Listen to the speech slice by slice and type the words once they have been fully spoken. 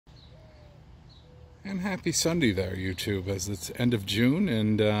And happy Sunday there, YouTube, as it's end of June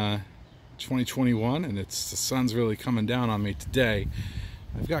and 2021, and the sun's really coming down on me today.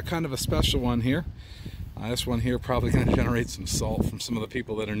 I've got kind of a special one here. This one here probably going to generate some salt from some of the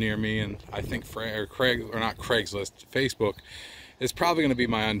people that are near me, and I think Craigslist, Facebook is probably going to be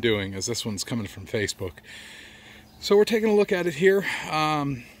my undoing, as this one's coming from Facebook. So we're taking a look at it here.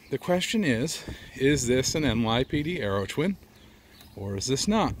 The question is this an NYPD Aerotwin? Or is this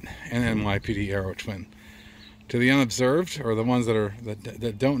not an NYPD Aerotwin? To the unobserved, or the ones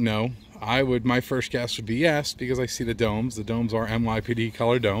that don't know, my first guess would be yes, because I see the domes. The domes are NYPD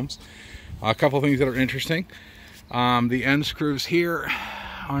color domes. A couple things that are interesting. The end screws here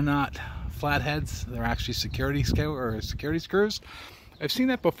are not flatheads. They're actually security screws. I've seen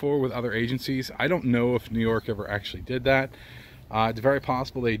that before with other agencies. I don't know if New York ever actually did that. It's very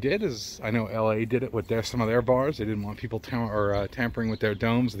possible they did, as I know LA did it with some of their bars. They didn't want people tampering with their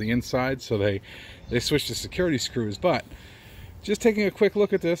domes on the inside, so they switched to security screws. But just taking a quick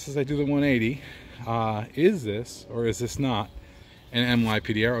look at this as I do the 180, is this or is this not an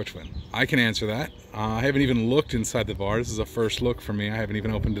NYPD Aerotwin? I can answer that. I haven't even looked inside the bar. This is a first look for me. I haven't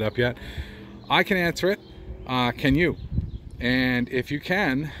even opened it up yet. I can answer it. Can you? And if you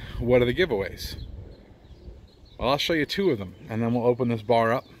can, what are the giveaways? Well, I'll show you two of them, and then we'll open this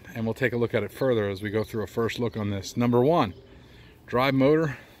bar up and we'll take a look at it further as we go through a first look on this. Number one, drive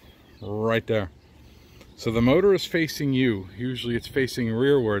motor right there. So the motor is facing you. Usually it's facing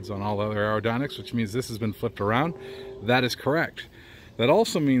rearwards on all other AeroDynics, which means this has been flipped around. That is correct. That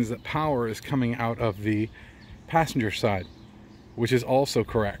also means that power is coming out of the passenger side, which is also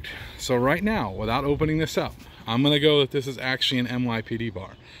correct. So right now, without opening this up, I'm gonna go that this is actually an NYPD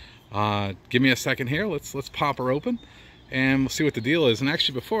bar. Give me a second here. Let's pop her open and we'll see what the deal is. And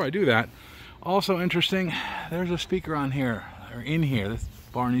actually, before I do that, also interesting, there's a speaker on here, or in here. This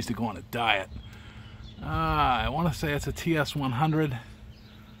bar needs to go on a diet. I want to say it's a TS100.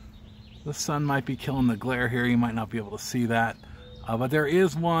 The sun might be killing the glare here. You might not be able to see that, but there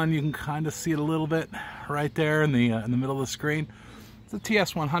is one. You can kind of see it a little bit right there in the middle of the screen. It's a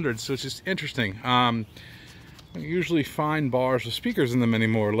TS100, so it's just interesting. I don't usually find bars with speakers in them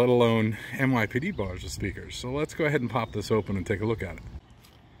anymore, let alone NYPD bars with speakers. So let's go ahead and pop this open and take a look at it.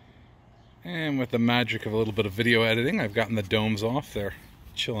 And with the magic of a little bit of video editing, I've gotten the domes off. They're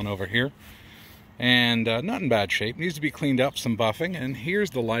chilling over here. And not in bad shape. Needs to be cleaned up, some buffing. And here's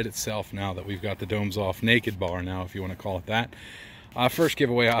the light itself now that we've got the domes off. Naked bar now, if you want to call it that. First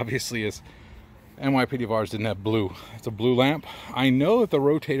giveaway, obviously, is NYPD bars didn't have blue. It's a blue lamp. I know that the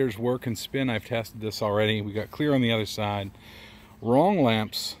rotators work and spin. I've tested this already. We got clear on the other side. Wrong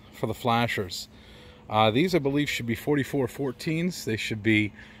lamps for the flashers. These, I believe, should be 4414s. They should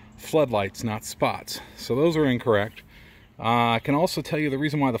be floodlights, not spots. So those are incorrect. I can also tell you the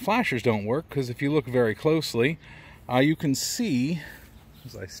reason why the flashers don't work, because if you look very closely, you can see,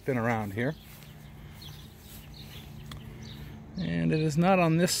 as I spin around here, and it is not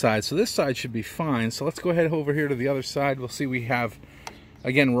on this side, so this side should be fine. So let's go ahead over here to the other side. We'll see we have,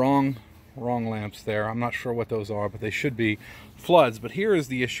 again, wrong lamps there. I'm not sure what those are, but they should be floods. But here is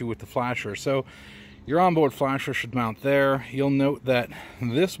the issue with the flasher. So your onboard flasher should mount there. You'll note that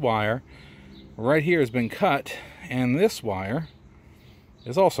this wire right here has been cut, and this wire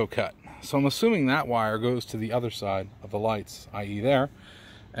is also cut. So I'm assuming that wire goes to the other side of the lights, i.e. there.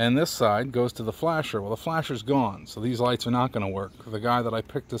 And this side goes to the flasher. Well, the flasher's gone, so these lights are not going to work. The guy that I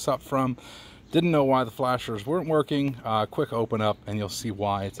picked this up from didn't know why the flashers weren't working. Quick open up, and you'll see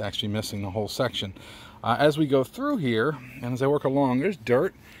why it's actually missing the whole section. As we go through here, and as I work along, there's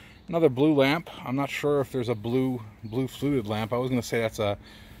dirt. Another blue lamp. I'm not sure if there's a blue fluted lamp. I was going to say that's an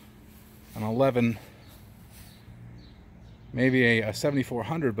 11, maybe a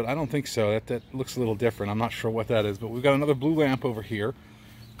 7400, but I don't think so. That looks a little different. I'm not sure what that is, but we've got another blue lamp over here.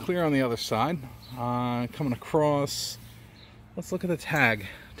 Clear on the other side. Coming across, let's look at the tag.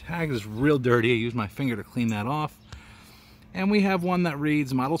 Tag is real dirty. I used my finger to clean that off. And we have one that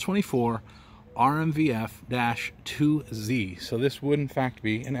reads Model 24 RMVF-2Z. So this would in fact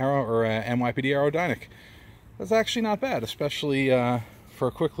be an NYPD AeroDynic. That's actually not bad, especially for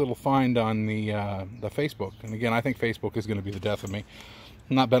a quick little find on the Facebook. And again, I think Facebook is going to be the death of me.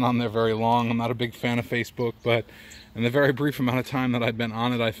 I've not been on there very long. I'm not a big fan of Facebook, but in the very brief amount of time that I've been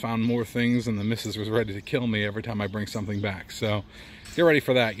on it, I found more things, and the missus was ready to kill me every time I bring something back. So get ready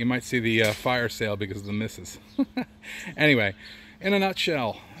for that. You might see the fire sale because of the missus. Anyway, in a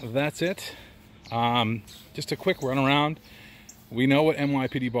nutshell, that's it. Just a quick run around. We know what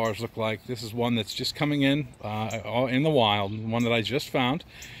NYPD bars look like. This is one that's just coming in the wild, one that I just found.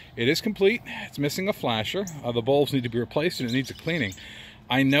 It is complete. It's missing a flasher. The bulbs need to be replaced, and it needs a cleaning.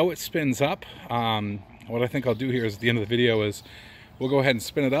 I know it spins up. What I think I'll do here is at the end of the video is we'll go ahead and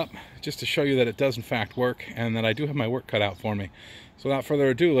spin it up just to show you that it does in fact work and that I do have my work cut out for me. So without further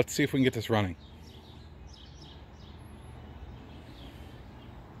ado, let's see if we can get this running.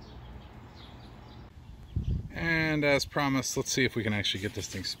 And as promised, let's see if we can actually get this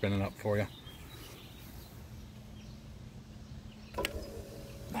thing spinning up for you.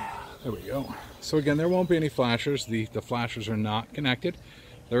 There we go. So again, there won't be any flashers. The flashers are not connected.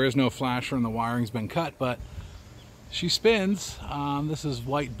 There is no flasher and the wiring's been cut, but she spins. This is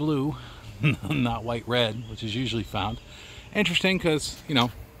white blue, not white red, which is usually found. Interesting because, you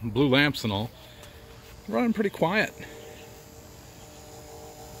know, blue lamps and all, running pretty quiet.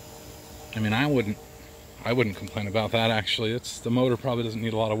 I mean, I wouldn't complain about that actually. The motor probably doesn't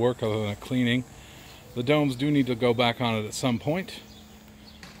need a lot of work other than a cleaning. The domes do need to go back on it at some point.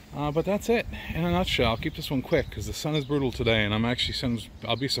 But that's it in a nutshell. I'll keep this one quick because the sun is brutal today, and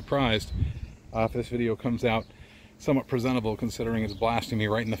I'll be surprised if this video comes out somewhat presentable considering it's blasting me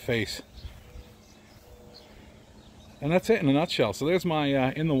right in the face. And that's it in a nutshell. So there's my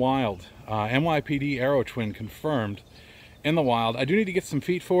in the wild NYPD Aerotwin confirmed in the wild. I do need to get some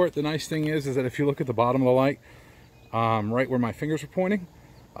feet for it. The nice thing is that if you look at the bottom of the light, right where my fingers are pointing,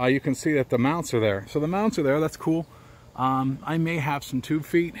 you can see that the mounts are there. So the mounts are there. That's cool. I may have some tube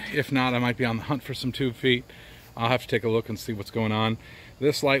feet. If not, I might be on the hunt for some tube feet. I'll have to take a look and see what's going on.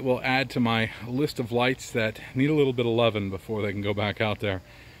 This light will add to my list of lights that need a little bit of loving before they can go back out there.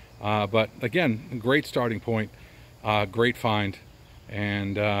 But again, great starting point, great find,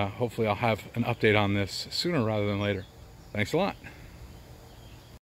 and hopefully I'll have an update on this sooner rather than later. Thanks a lot.